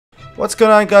What's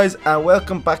going on, guys, and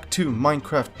welcome back to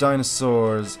Minecraft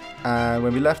Dinosaurs. And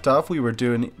when we left off, we were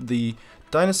doing the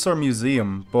dinosaur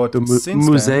museum, but since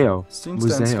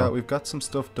then, Scott, we've got some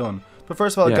stuff done. But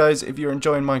first of all, guys, if you're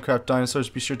enjoying Minecraft Dinosaurs,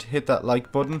 be sure to hit that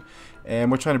like button. And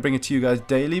we're trying to bring it to you guys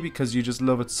daily because you just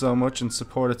love it so much and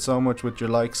support it so much with your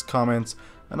likes, comments,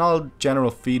 and all general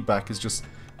feedback is just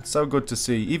it's so good to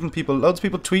see. Even people, loads of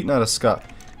people tweeting at us, Scott,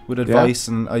 with advice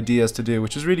and ideas to do,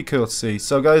 which is really cool to see.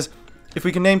 So, guys, if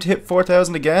we can aim to hit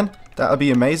 4,000 again, that'll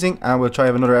be amazing, and we'll try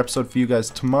have another episode for you guys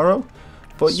tomorrow.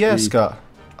 But yeah, Scott,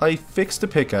 I fixed the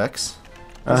pickaxe.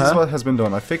 This is what has been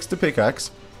done. I fixed the pickaxe,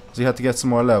 so you had to get some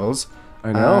more levels.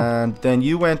 I know. And then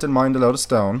you went and mined a load of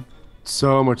stone.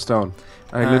 So much stone.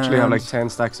 I literally have like 10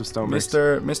 stacks of stone bricks.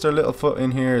 Mr. Littlefoot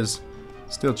in here is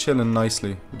still chilling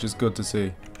nicely, which is good to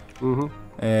see. Boy,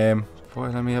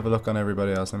 let me have a look on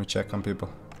everybody else. Let me check on people.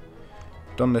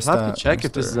 Done this. I have to check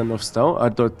if this is enough stone. I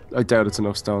doubt it's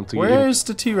enough stone to. Where's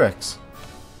the T-Rex?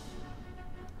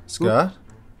 Scott?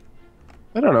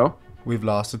 I don't know. We've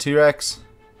lost the T-Rex.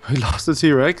 We lost the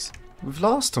T-Rex? We've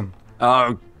lost him.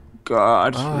 Oh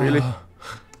God, really?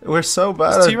 We're so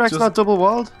bad. Is T-Rex not double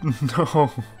walled?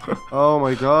 No. Oh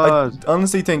my God. I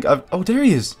honestly think oh, there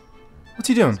he is. What's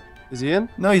he doing? Is he in?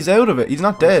 No, he's out of it. He's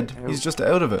not dead. He's just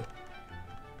out of it.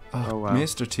 Oh wow.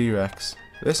 Mr. T-Rex.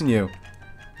 Listen, you.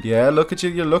 Yeah, look at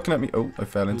you. You're looking at me. Oh, I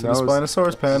fell into the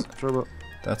Spinosaurus pen.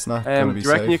 That's not going to be safe. Do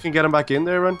you reckon you can get him back in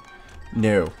there, Ron?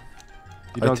 No.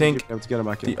 I think you'll be able to get him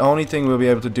back in. The only thing we'll be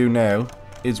able to do now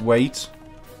is wait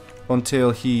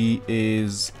until he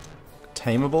is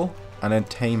tameable and then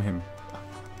tame him.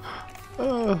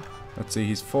 Let's see,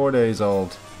 he's 4 days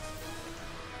old.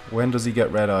 When does he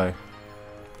get red eye?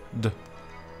 Do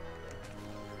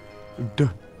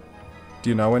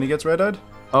you know when he gets red-eyed?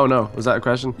 Oh no, was that a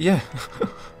question? Yeah.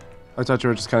 I thought you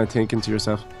were just kind of thinking to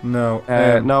yourself. No.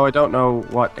 No, I don't know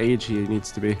what age he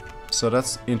needs to be. So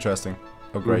that's interesting.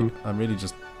 Oh great, I'm really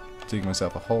just digging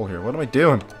myself a hole here. What am I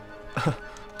doing?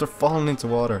 They're falling into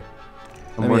water.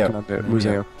 I'm working on the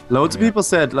museum. Loads of people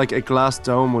said like a glass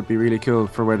dome would be really cool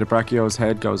for where the Brachio's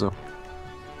head goes up.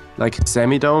 Like a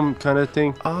semi-dome kind of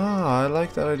thing. Ah, I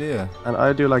like that idea. And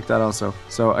I do like that also.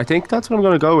 So I think that's what I'm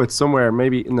going to go with, somewhere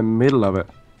maybe in the middle of it.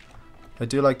 I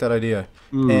do like that idea.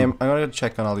 I'm going to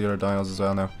check on all the other dinos as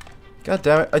well now. God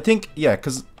damn it. I think, yeah,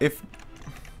 because if...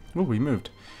 Oh, we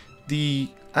moved. The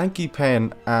Anki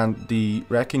Pen and the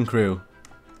Wrecking Crew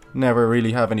never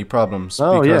really have any problems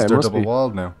because they're double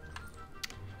walled now.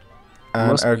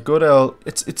 And our good old...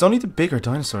 It's only the bigger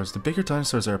dinosaurs. The bigger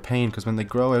dinosaurs are a pain because when they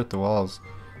grow out the walls.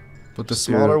 But the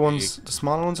smaller ones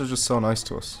are just so nice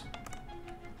to us.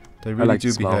 They really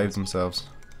do behave themselves.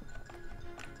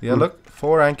 Yeah, look,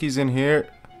 4 Ankies in here.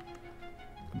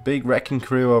 Big Wrecking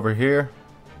Crew over here.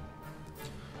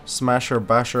 Smasher,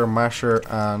 Basher, Masher,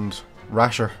 and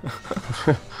Rasher.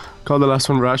 Call the last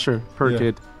one Rasher, per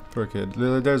kid. Per kid.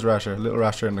 There's Rasher, little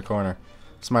Rasher in the corner.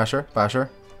 Smasher, Basher,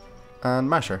 and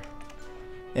Masher.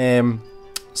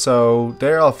 So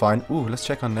they're all fine. Ooh, let's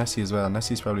check on Nessie as well.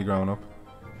 Nessie's probably growing up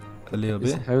a little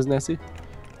bit. How's Nessie?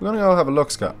 We're gonna go have a look,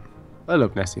 Scott. I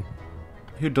love Nessie.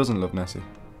 Who doesn't love Nessie?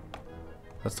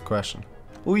 That's the question.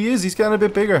 Oh, he is. He's getting a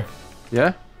bit bigger.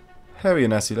 Yeah? How are you,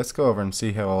 Nessie? Let's go over and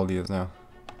see how old he is now.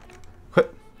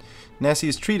 Nessie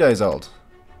is 3 days old.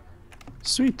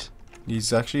 Sweet.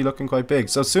 He's actually looking quite big.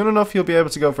 So soon enough, he'll be able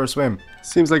to go for a swim.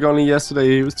 Seems like only yesterday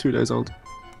he was 2 days old.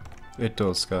 It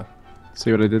does, Scott.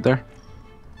 See what I did there?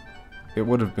 It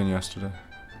would have been yesterday.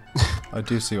 I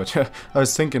do see what you... I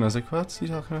was thinking, I was like, what's he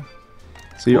talking about?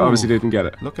 So you obviously didn't get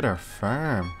it. Look at our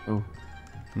farm. Oh.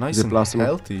 Nice and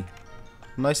healthy.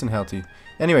 Nice and healthy.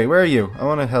 Anyway, where are you? I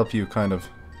want to help you, kind of.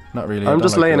 Not really. I'm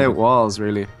just laying out walls,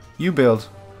 really. You build.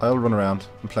 I'll run around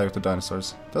and play with the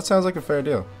dinosaurs. That sounds like a fair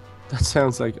deal. That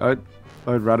sounds like... I'd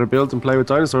rather build and play with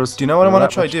dinosaurs. Do you know what I want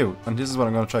to try do? And this is what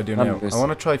I'm going to try do now. I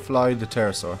want to try fly the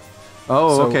pterosaur.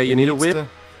 Oh, so okay. You need a whip.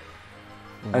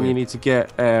 And you need to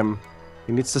get...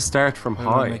 he needs to start from high.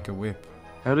 How do I make a whip?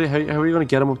 How are you going to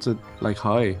get him up to, like,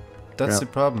 high? That's the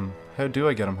problem. How do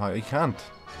I get him high? I can't.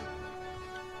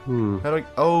 How do I...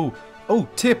 Oh,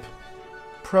 tip.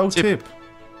 Pro tip.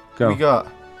 Go. We got...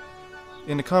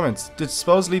 In the comments,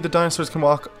 supposedly the dinosaurs can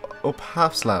walk up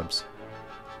half slabs.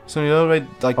 So you know,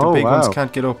 like the big ones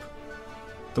can't get up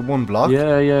the one block.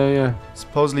 Yeah.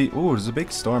 Supposedly, there's a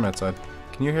big storm outside.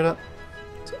 Can you hear that?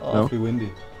 It's awfully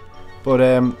windy.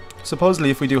 But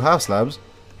supposedly, if we do half slabs,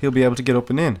 he'll be able to get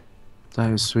up and in. That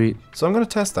is sweet. So I'm gonna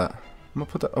test that. I'm gonna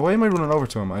put that. Why am I running over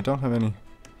to him? I don't have any.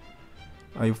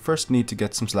 I first need to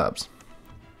get some slabs.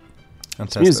 And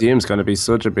this museum's gonna be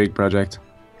such a big project.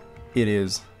 It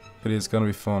is. It is gonna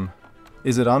be fun.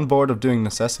 Is it on board of doing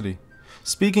necessity?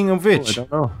 Speaking of which, I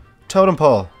don't know. totem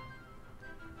pole.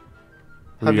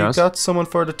 Have you got someone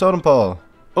for the totem pole?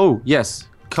 Oh, yes.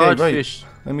 Codfish.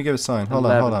 Right. Let me give a sign. Hold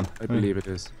on. I believe it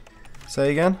is.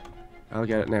 Say again? I'll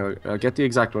get it now. I'll get the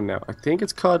exact one now. I think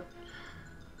it's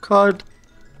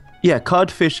yeah,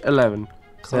 Codfish 11.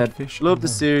 Codfish. Love the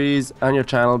series and your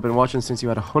channel. Been watching since you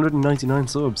had 199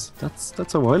 subs.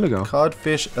 That's a while ago.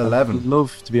 Codfish 11. I'd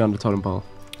love to be on the totem pole.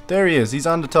 There he is. He's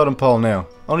on the totem pole now.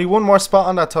 Only one more spot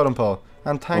on that totem pole.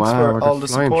 And thanks for all the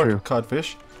support,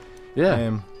 Codfish.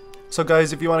 Yeah. So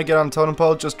guys, if you want to get on the totem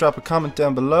pole, just drop a comment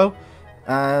down below.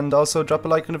 And also drop a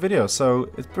like on the video. So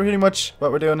it's pretty much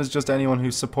what we're doing is just anyone who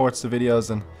supports the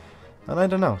videos and I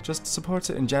don't know, just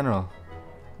supports it in general.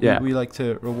 Yeah. We like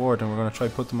to reward and we're going to try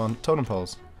put them on totem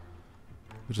poles.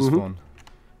 Which is fun.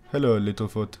 Hello,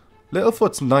 Littlefoot.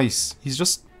 Littlefoot's nice. He's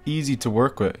just easy to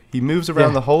work with. He moves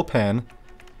around the whole pen.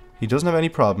 He doesn't have any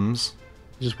problems.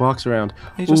 He just walks around.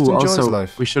 He just enjoys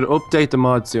life. We should update the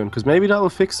mod soon because maybe that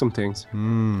will fix some things.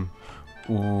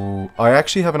 Ooh. I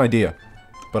actually have an idea.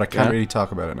 But I can't really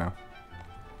talk about it now.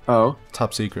 Oh.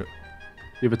 Top secret.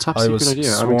 You have a top secret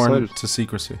idea. I was sworn to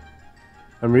secrecy.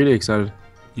 I'm really excited.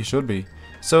 You should be.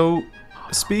 So,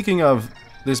 speaking of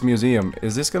this museum,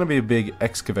 is this going to be a big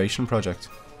excavation project?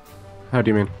 How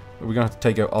do you mean? Are we going to have to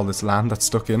take out all this land that's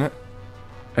stuck in it?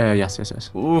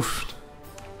 Yes. Oof.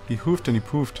 He hoofed and he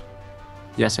poofed.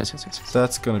 Yes.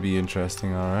 That's going to be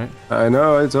interesting, alright. I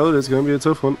know, I told you it's going to be a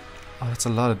tough one. Oh, that's a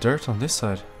lot of dirt on this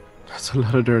side. That's a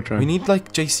lot of dirt, right? We need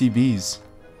like JCBs.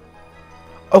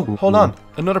 Oh, hold on.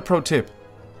 Another pro tip.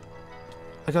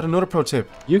 I got another pro tip.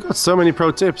 You got so many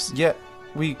pro tips. Yeah,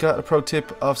 we got a pro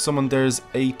tip of someone. There's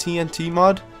a TNT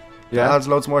mod. Yeah. That adds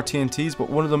loads more TNTs, but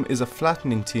one of them is a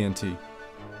flattening TNT.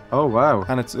 Oh, wow.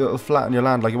 And it'll flatten your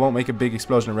land. Like, it won't make a big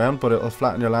explosion around, but it'll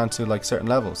flatten your land to like certain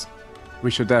levels.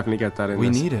 We should definitely get that in. We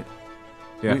need it.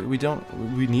 Yeah.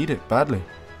 We need it badly.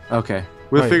 Okay.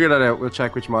 We'll figure that out. We'll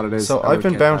check which mod it is. So I've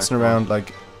been bouncing around,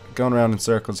 like, going around in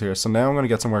circles here. So now I'm going to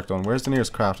get some work done. Where's the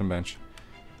nearest crafting bench?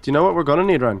 Do you know what we're going to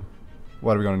need, Ryan?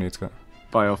 What are we going to need, Scott?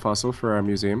 Biofossil for our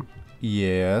museum.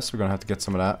 Yes, we're going to have to get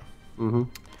some of that. Right,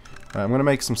 I'm going to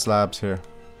make some slabs here.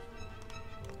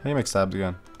 How do you make slabs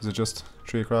again? Is it just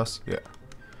 3 across? Yeah.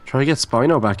 Try to get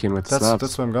Spino back in with the slabs.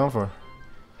 That's what I'm going for.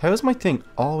 How is my thing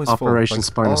always Operation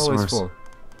full? Like, Spinosaurus. always full.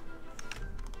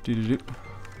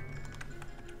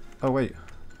 Oh wait,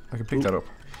 I can pick that up.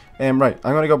 Right,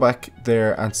 I'm gonna go back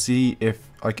there and see if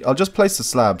I'll just place the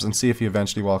slabs and see if he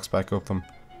eventually walks back up them.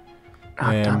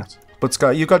 Damn it. But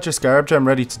Scott, you got your scarab gem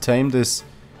ready to tame this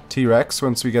T-Rex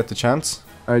once we get the chance.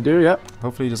 I do, yeah.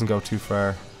 Hopefully he doesn't go too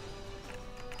far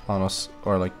on us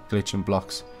or like glitching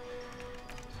blocks.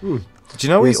 Did you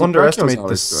know we underestimate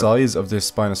the size of this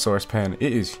Spinosaurus pen?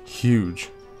 It is huge.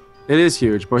 It is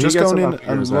huge, but just going in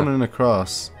and running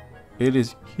across, it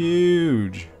is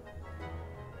huge.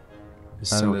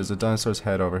 And there's a dinosaur's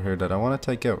head over here that I want to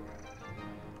take out.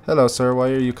 Hello, sir. Why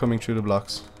are you coming through the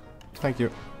blocks? Thank you.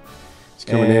 It's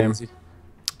coming in.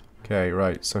 Okay,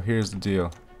 right. So here's the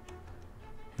deal.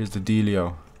 Here's the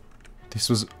dealio.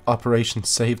 This was Operation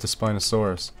Save the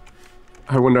Spinosaurus.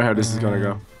 I wonder how this is going to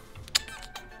go.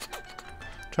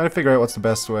 Trying to figure out what's the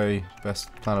best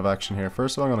plan of action here.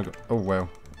 First of all, I'm going to go... Oh, wow.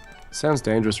 Sounds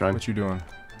dangerous, Ryan. What you doing?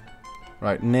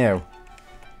 Right, now.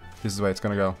 This is the way it's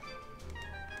going to go.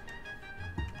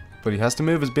 But he has to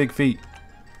move his big feet.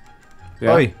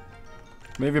 Yeah. Oi!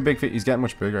 Move your big feet. He's getting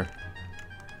much bigger.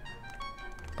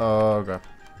 Oh god.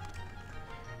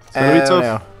 It's gonna be tough.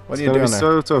 Now. What are you doing there? It's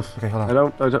gonna be so tough. Okay, hold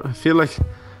on. I feel like, I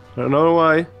don't know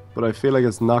why, but I feel like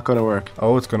it's not gonna work.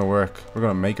 Oh, it's gonna work. We're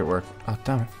gonna make it work. Oh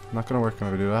damn it! Not gonna work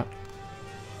when we do that.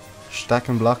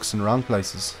 Stacking blocks in wrong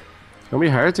places. It's gonna be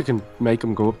hard to make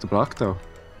him go up the block though.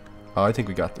 Oh, I think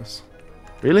we got this.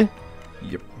 Really?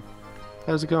 Yep.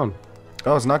 How's it going?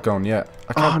 Oh, it's not going yet.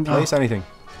 I can't place anything.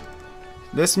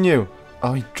 Listen, you.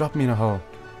 Oh, he dropped me in a hole.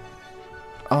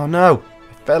 Oh no!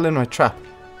 I fell in my trap.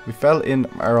 We fell in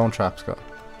our own trap, Scott.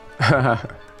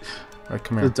 Right,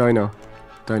 come here. The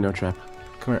dino trap.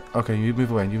 Come here. Okay, you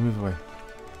move away. You move away.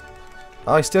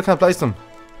 Oh, I still can't place them.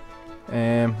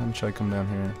 Let me try to come down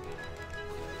here.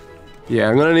 Yeah,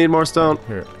 I'm gonna need more stone.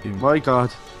 Here. My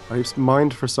God, I've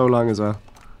mined for so long as well.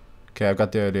 Okay, I've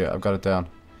got the idea. I've got it down.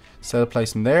 Instead of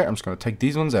placing there, I'm just going to take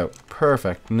these ones out.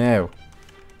 Perfect. Now.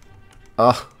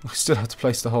 Oh, I still have to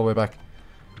place the whole way back.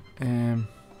 Okay,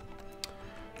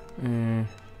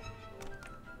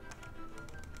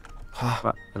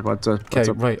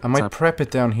 right. I might prep it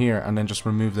down here and then just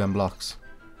remove them blocks.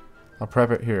 I'll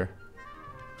prep it here.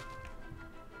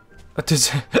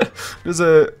 There's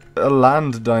a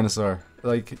land dinosaur,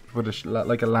 like with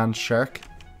like a land shark.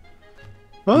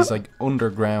 What? He's like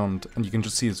underground, and you can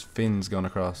just see his fins going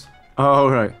across. Oh,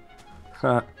 right.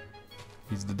 Ha.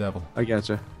 He's the devil. I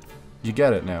getcha. You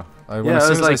get it now. As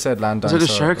soon as like, I said land was dinosaur. it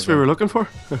the sharks we were looking for?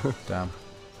 Damn.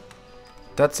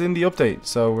 That's in the update,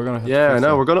 so we're gonna have to Yeah, I fix know.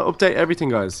 that. We're gonna update everything,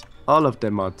 guys. All of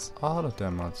them mods. All of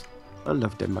them mods. All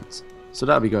of them mods. So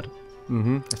that'll be good.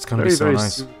 It's gonna be so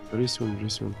nice. Very soon, very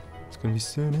soon. It's gonna be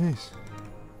so nice.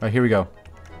 Alright, here we go.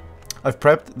 I've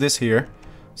prepped this here.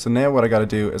 So now what I gotta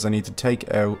do is I need to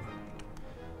take out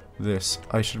this.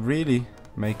 I should really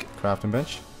make a crafting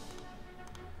bench.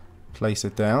 Place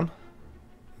it down.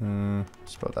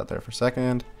 Just put that there for a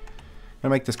second. I'm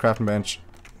gonna make this crafting bench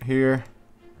here.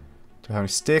 Do I have any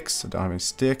sticks? I don't have any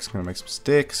sticks. I'm gonna make some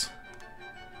sticks.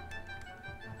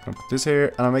 I'm gonna put this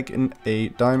here, and I'm making a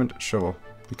diamond shovel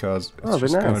because it's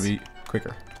just gonna be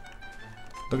quicker.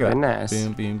 Look at that. Nice.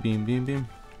 Boom, boom, boom, boom, boom.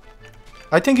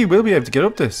 I think he will be able to get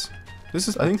up this. I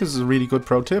think this is a really good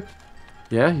pro tip.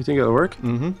 Yeah, you think it'll work?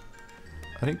 I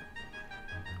think.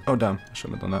 Oh damn! I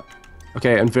shouldn't have done that.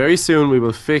 Okay, and very soon we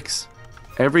will fix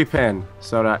every pen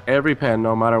so that every pen,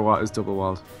 no matter what, is double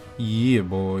walled. Yeah,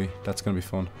 boy, that's gonna be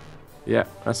fun. Yeah,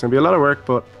 that's gonna be a lot of work,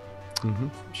 but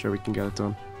I'm sure we can get it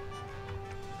done.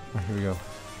 Oh, here we go.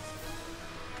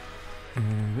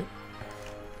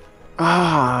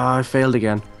 Ah, I failed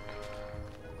again.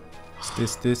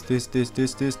 This.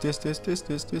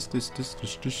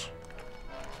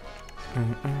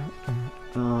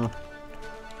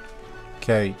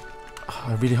 Okay. Oh,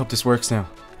 I really hope this works now.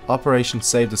 Operation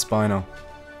Save the Spino.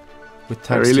 With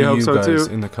thanks to you guys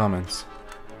in the comments.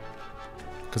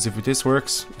 Because if this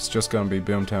works, it's just gonna be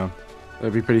Boomtown.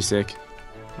 That'd be pretty sick.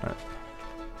 Right.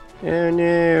 Oh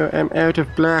no, I'm out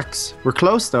of blocks. We're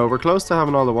close though. We're close to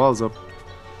having all the walls up.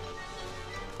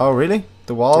 Oh really?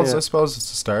 The walls, Yeah. I suppose, it's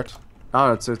the start.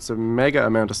 Oh, it's a mega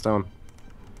amount of stone.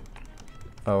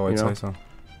 Oh, I'd say so.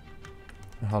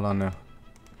 Hold on now.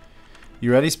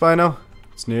 You ready, Spino?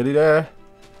 It's nearly there.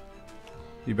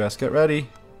 You best get ready.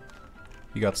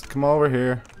 You got to come over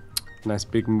here. Nice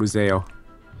big museo.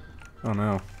 Oh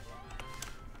no.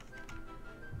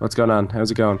 What's going on?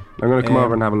 How's it going? I'm gonna come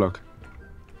over and have a look.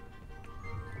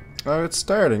 Oh, it's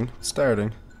starting. It's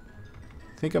starting.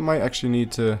 I think I might actually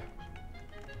need to...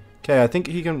 Okay, I think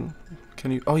he can...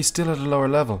 Can you... Oh, he's still at a lower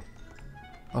level.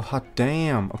 Oh, hot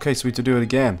damn. Okay, so we have to do it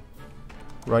again.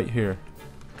 Right here.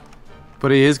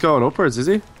 But he is going upwards, is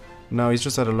he? No, he's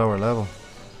just at a lower level.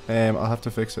 I'll have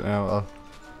to fix it now.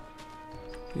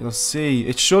 You'll see.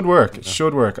 It should work. It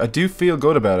should work. I do feel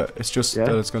good about it. It's just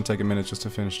that it's going to take a minute just to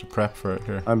finish the prep for it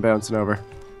here. I'm bouncing over.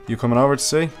 You coming over to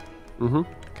see? Mm-hmm.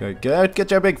 Okay, get out.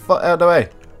 Get your big foot out of the way.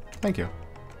 Thank you.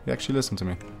 You actually listened to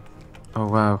me. Oh,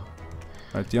 wow.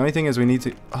 Right, the only thing is we need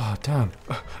to... Oh, damn.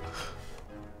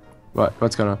 What?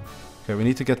 What's going on? Okay, we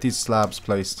need to get these slabs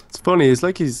placed. It's funny. It's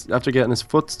like he's after getting his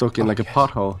foot stuck in like a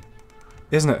pothole.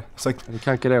 Isn't it? It's like... And he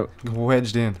can't get out.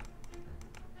 Wedged in.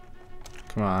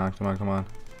 Come on, come on, come on.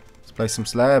 Let's place some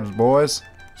slabs, boys.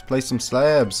 Let's place some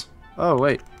slabs. Oh,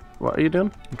 wait. What are you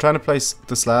doing? I'm trying to place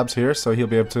the slabs here so he'll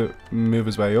be able to move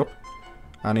his way up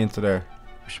and into there.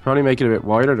 We should probably make it a bit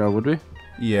wider though, would we?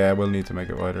 Yeah, we'll need to make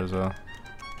it wider as well.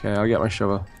 Okay, I'll get my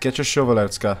shovel. Get your shovel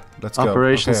out, Scott. Let's go.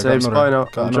 Operation Save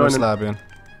Spino. Got another slab in.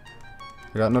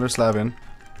 I got another slab in.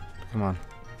 Come on.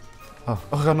 Oh,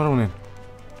 I got another one in.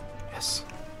 Yes.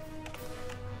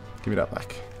 Give me that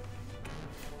back.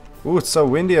 Oh, it's so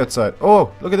windy outside.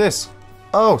 Oh, look at this.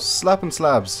 Oh, slapping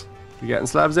slabs. You getting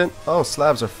slabs in? Oh,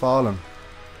 slabs are falling.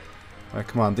 Alright,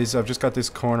 come on. I've just got this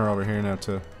corner over here now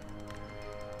to...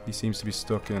 He seems to be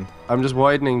stuck in. I'm just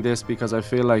widening this because I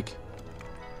feel like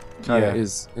kinda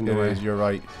is in the way. You're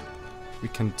right. We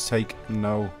can take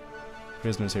no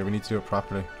prisoners here. We need to do it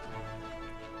properly.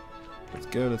 Let's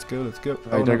go, let's go, let's go.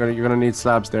 Right, you're gonna need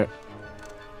slabs there.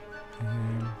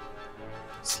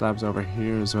 Slabs over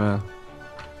here as well.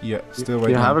 Yeah, still Do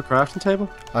waiting. you have a crafting table?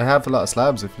 I have a lot of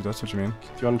slabs, if that's what you mean.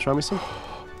 Do you want to try me some?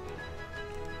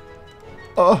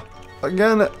 Oh,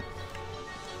 again.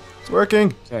 It's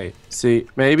working. Okay. See,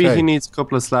 maybe he needs a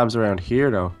couple of slabs around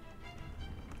here, though.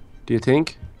 Do you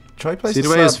think? Try placing. See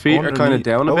the way his feet are kind of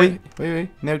down a bit? Wait.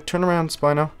 Now turn around,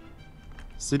 Spino.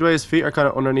 See the way his feet are kind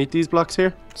of underneath these blocks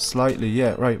here? Slightly,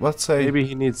 yeah. Right. Let's say. Maybe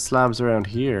he needs slabs around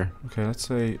here. Okay, let's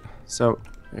say. So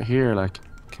here, like.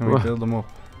 Can we build them up?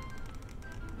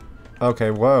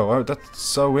 Okay. Whoa. Oh, that's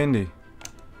so windy.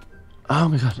 Oh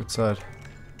my god. Outside.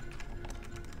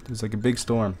 There's like a big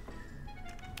storm.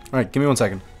 Alright, give me 1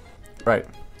 second. Right.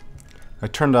 I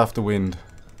turned off the wind.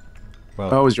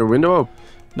 Well. Oh, was your window up?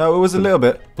 No, it was a little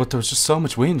bit, but there was just so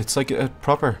much wind. It's like a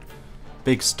proper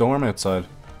big storm outside.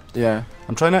 Yeah.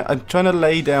 I'm trying to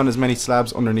lay down as many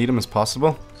slabs underneath him as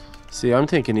possible. See, I'm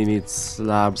thinking he needs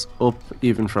slabs up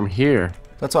even from here.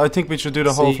 That's why I think we should do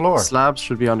the whole floor. Slabs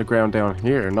should be on the ground down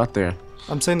here, not there.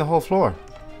 I'm saying the whole floor.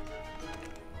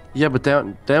 Yeah, but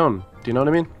down. Do you know what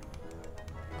I mean?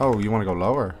 Oh, you want to go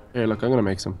lower? Here, look, I'm gonna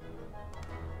make some.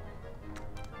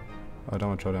 I don't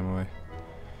want to throw them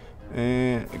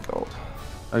away. Gold.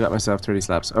 I got myself 30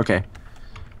 slabs. Okay.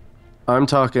 I'm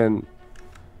talking.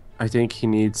 I think he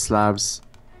needs slabs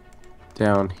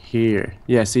down here.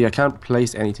 Yeah, see, I can't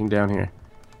place anything down here.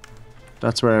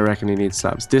 That's where I reckon he needs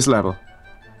slabs. This level.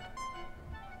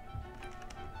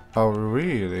 Oh,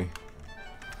 really?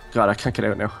 God, I can't get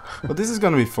out now. Well, this is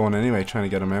going to be fun anyway, trying to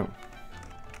get him out.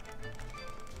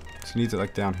 So he needs it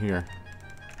like down here.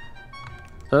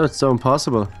 Oh, it's so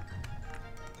impossible.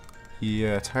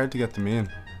 Yeah, it's hard to get them in.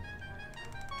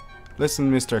 Listen,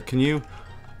 mister, can you...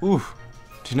 Ooh,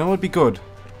 do you know what would be good? Do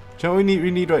you know what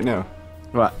we need right now?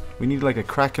 What? We need like a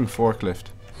Kraken forklift.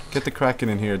 Get the Kraken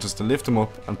in here just to lift him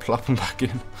up and plop him back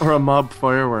in. Or a mob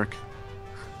firework.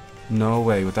 No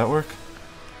way, would that work?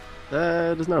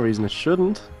 There's no reason it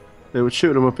shouldn't. It would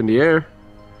shoot him up in the air.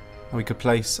 And we could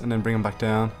place and then bring him back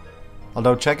down.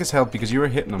 Although, check his health because you were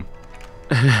hitting him.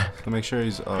 So make sure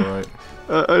he's alright.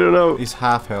 I don't know. He's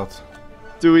half health.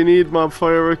 Do we need mob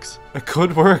fireworks? It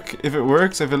could work. If it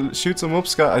works, if it shoots him up,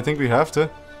 Scott, I think we have to.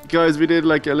 Guys, we did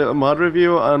like a little mod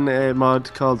review on a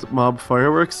mod called Mob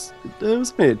Fireworks. It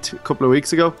was made a couple of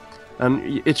weeks ago.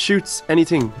 And it shoots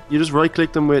anything. You just right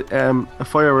click them with a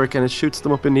firework and it shoots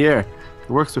them up in the air. It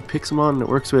works with Pixelmon, it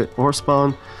works with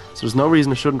Orspawn. So there's no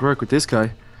reason it shouldn't work with this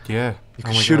guy. Yeah. You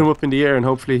can shoot him up in the air and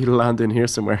hopefully he'll land in here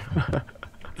somewhere.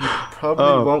 He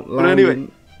probably won't land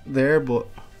in there, but...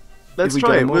 Let's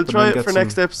try it. We'll try it for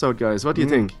next episode, guys. What do you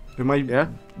think? It might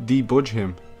debudge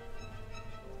him.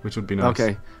 Which would be nice.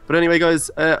 Okay. But anyway, guys,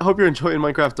 I hope you're enjoying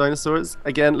Minecraft Dinosaurs.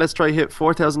 Again, let's try hit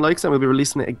 4,000 likes and we'll be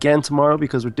releasing it again tomorrow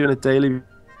because we're doing it daily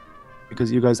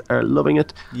because you guys are loving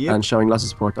it and showing lots of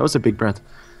support. That was a big breath.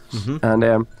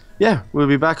 And yeah, we'll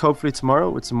be back hopefully tomorrow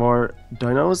with some more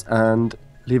dinos, and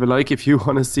leave a like if you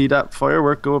want to see that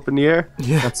firework go up in the air.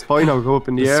 Yeah. That SPINO go up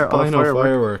in the air on a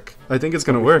firework. I think it's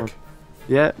going to work.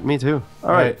 Yeah, me too.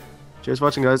 All right. Cheers for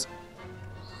watching, guys.